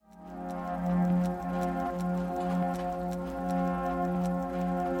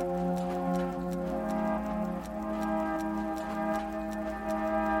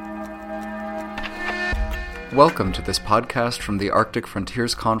Welcome to this podcast from the Arctic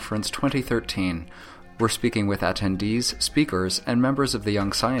Frontiers Conference 2013. We're speaking with attendees, speakers, and members of the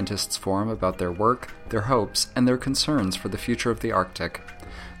Young Scientists Forum about their work, their hopes, and their concerns for the future of the Arctic.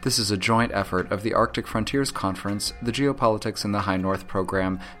 This is a joint effort of the Arctic Frontiers Conference, the Geopolitics in the High North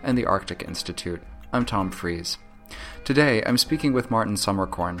program, and the Arctic Institute. I'm Tom Fries. Today, I'm speaking with Martin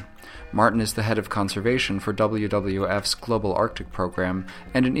Sommerkorn. Martin is the head of conservation for WWF's Global Arctic program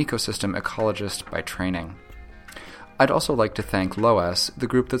and an ecosystem ecologist by training. I'd also like to thank LOAS, the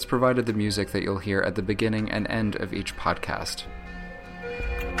group that's provided the music that you'll hear at the beginning and end of each podcast.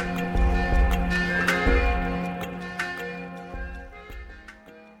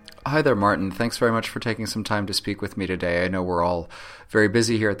 Hi there, Martin. Thanks very much for taking some time to speak with me today. I know we're all very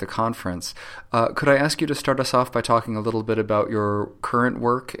busy here at the conference. Could I ask you to start us off by talking a little bit about your current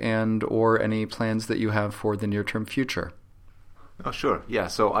work and or any plans that you have for the near-term future? Oh, sure. Yeah.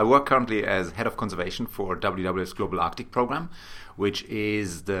 So I work currently as head of conservation for WWF's Global Arctic program, which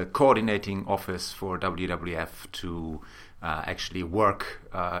is the coordinating office for WWF to actually work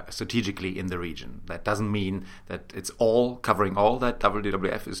strategically in the region. That doesn't mean that it's all covering all that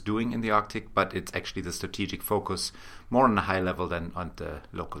WWF is doing in the Arctic, but it's actually the strategic focus more on a high level than on the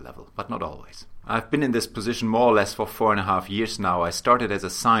local level, but not always. I've been in this position more or less for 4.5 years now. I started as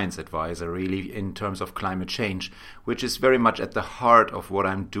a science advisor, really, in terms of climate change, which is very much at the heart of what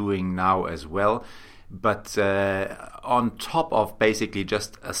I'm doing now as well. But on top of basically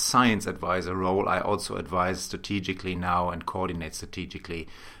just a science advisor role, I also advise strategically now and coordinate strategically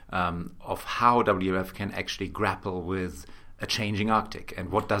of how WWF can actually grapple with a changing Arctic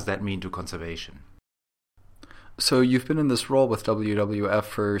and what does that mean to conservation. So you've been in this role with WWF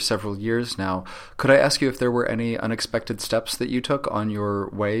for several years now. Could I ask you if there were any unexpected steps that you took on your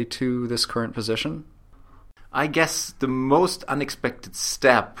way to this current position? I guess the most unexpected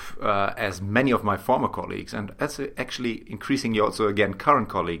step, as many of my former colleagues, and that's actually increasingly also again current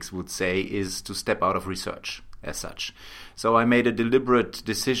colleagues would say, is to step out of research as such. So I made a deliberate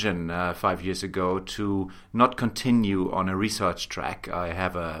decision 5 years ago to not continue on a research track. I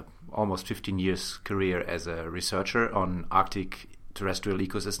have a almost 15 years career as a researcher on Arctic terrestrial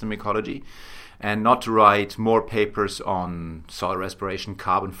ecosystem ecology, and not to write more papers on soil respiration,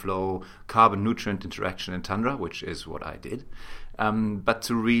 carbon flow, carbon-nutrient interaction in tundra, which is what I did, but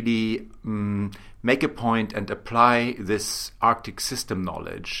to really make a point and apply this Arctic system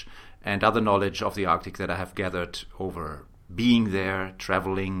knowledge and other knowledge of the Arctic that I have gathered over being there,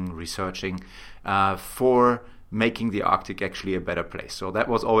 traveling, researching, for making the Arctic actually a better place. So that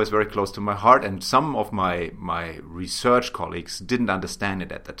was always very close to my heart, and some of my research colleagues didn't understand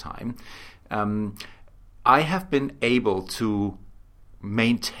it at the time. I have been able to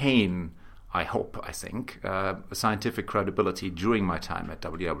maintain, I think, scientific credibility during my time at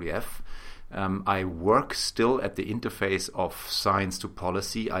WWF. I work still at the interface of science to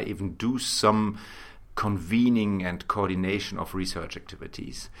policy. I even do some convening and coordination of research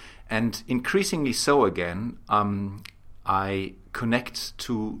activities. And increasingly so again, I connect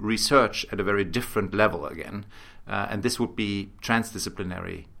to research at a very different level again. And this would be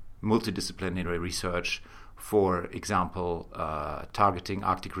transdisciplinary, multidisciplinary research, for example, targeting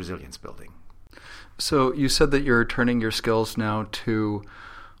Arctic resilience building. So you said that you're turning your skills now to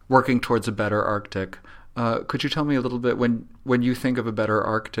working towards a better Arctic. Could you tell me a little bit, when you think of a better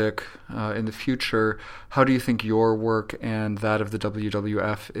Arctic in the future, how do you think your work and that of the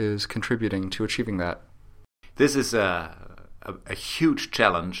WWF is contributing to achieving that? This is a huge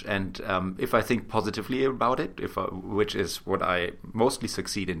challenge, and if I think positively about it, which is what I mostly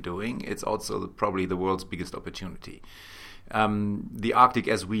succeed in doing, it's also probably the world's biggest opportunity. The Arctic,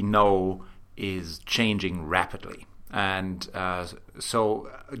 as we know, is changing rapidly. And so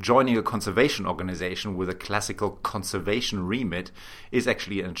joining a conservation organization with a classical conservation remit is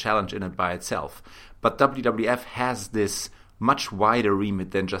actually a challenge in and by itself. But WWF has this much wider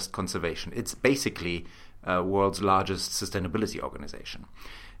remit than just conservation. It's basically world's largest sustainability organization.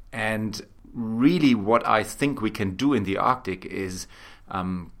 And really what I think we can do in the Arctic is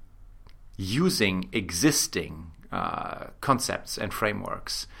using existing concepts and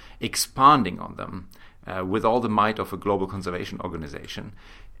frameworks, expanding on them, with all the might of a global conservation organization,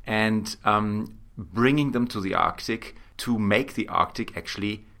 and bringing them to the Arctic to make the Arctic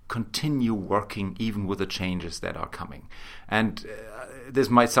actually continue working even with the changes that are coming. And this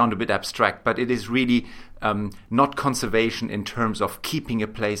might sound a bit abstract, but it is really not conservation in terms of keeping a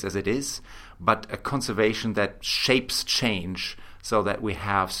place as it is, but a conservation that shapes change so that we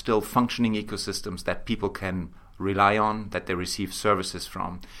have still functioning ecosystems that people can rely on, that they receive services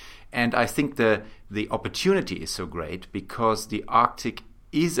from. And I think the opportunity is so great because the Arctic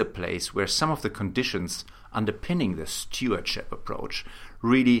is a place where some of the conditions underpinning the stewardship approach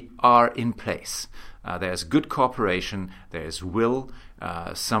really are in place. There's good cooperation, there's will,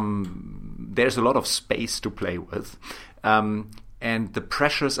 there's a lot of space to play with, and the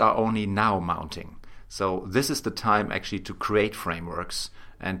pressures are only now mounting. So this is the time actually to create frameworks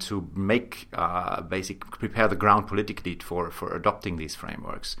and to make prepare the ground politically for adopting these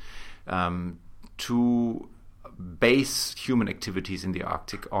frameworks, to base human activities in the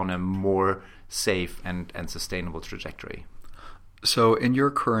Arctic on a more safe and sustainable trajectory. So in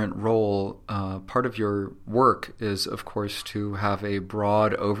your current role, part of your work is, of course, to have a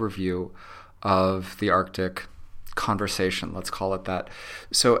broad overview of the Arctic conversation, let's call it that.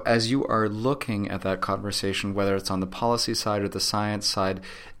 So as you are looking at that conversation, whether it's on the policy side or the science side,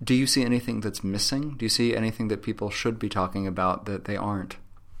 do you see anything that's missing? Do you see anything that people should be talking about that they aren't?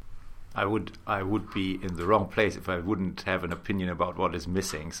 I would be in the wrong place if I wouldn't have an opinion about what is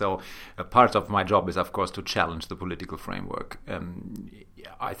missing. So a part of my job is, of course, to challenge the political framework.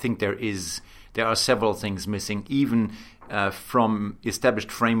 I think there are several things missing, even from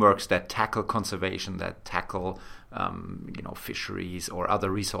established frameworks that tackle conservation, that tackle fisheries or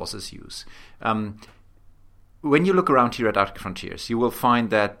other resources use. When you look around here at Arctic Frontiers, you will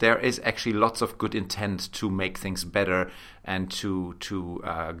find that there is actually lots of good intent to make things better and to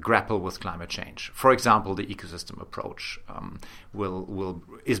grapple with climate change. For example, the ecosystem approach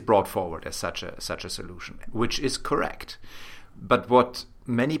is brought forward as such a solution, which is correct. But what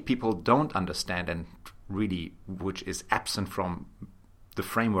many people don't understand, and really which is absent from the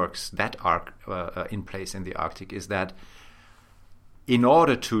frameworks that are in place in the Arctic, is that in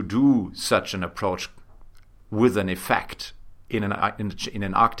order to do such an approach with an effect in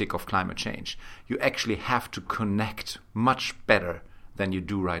an Arctic of climate change, you actually have to connect much better than you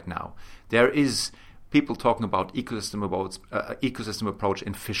do right now. There is people talking about ecosystem approach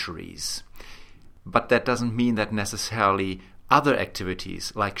in fisheries, but that doesn't mean that necessarily other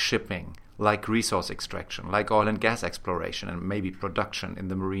activities like shipping, like resource extraction, like oil and gas exploration, and maybe production in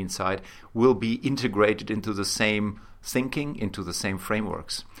the marine side will be integrated into the same thinking, into the same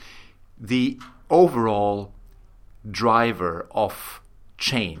frameworks. The overall driver of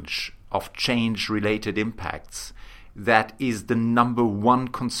change-related impacts, that is the number one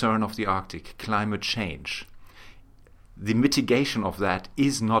concern of the Arctic, climate change. The mitigation of that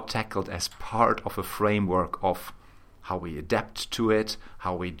is not tackled as part of a framework of how we adapt to it,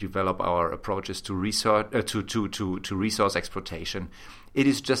 how we develop our approaches to resource exploitation. It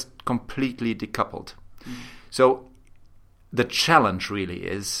is just completely decoupled. So the challenge really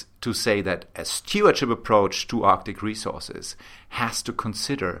is to say that a stewardship approach to Arctic resources has to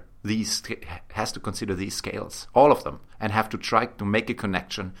consider these scales, all of them, and have to try to make a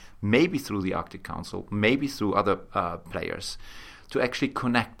connection, maybe through the Arctic Council, maybe through other players, to actually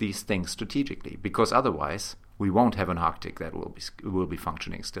connect these things strategically, because otherwise we won't have an Arctic that will be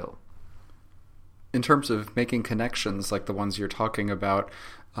functioning still. In terms of making connections like the ones you're talking about,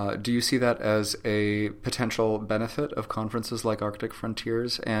 do you see that as a potential benefit of conferences like Arctic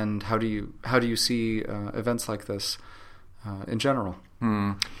Frontiers, and how do you see events like this in general?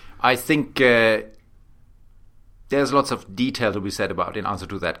 I think there's lots of detail to be said about in answer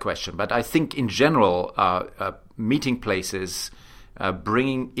to that question, but I think in general, meeting places,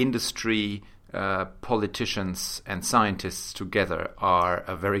 bringing industry, politicians and scientists together are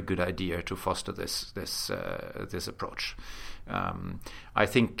a very good idea to foster this approach. I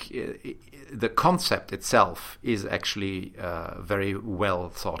think the concept itself is actually very well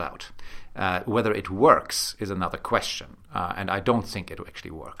thought out. Whether it works is another question, and I don't think it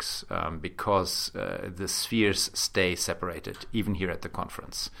actually works because the spheres stay separated, even here at the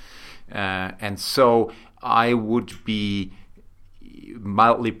conference. And so I would be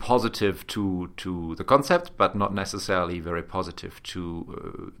mildly positive to the concept, but not necessarily very positive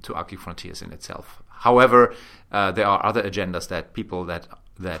to Arctic Frontiers in itself. However, there are other agendas that people that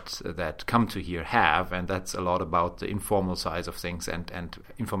come to here have, and that's a lot about the informal sides of things and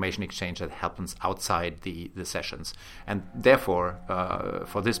information exchange that happens outside the sessions. And therefore,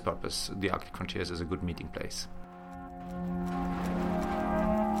 for this purpose, the Arctic Frontiers is a good meeting place.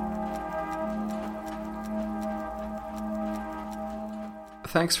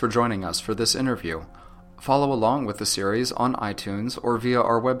 Thanks for joining us for this interview. Follow along with the series on iTunes or via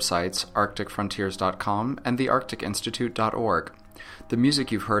our websites arcticfrontiers.com and thearcticinstitute.org. The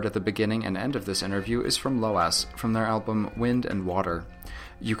music you've heard at the beginning and end of this interview is from LOAS, from their album Wind and Water.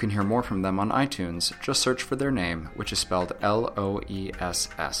 You can hear more from them on iTunes. Just search for their name, which is spelled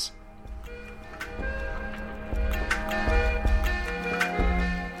LOESS.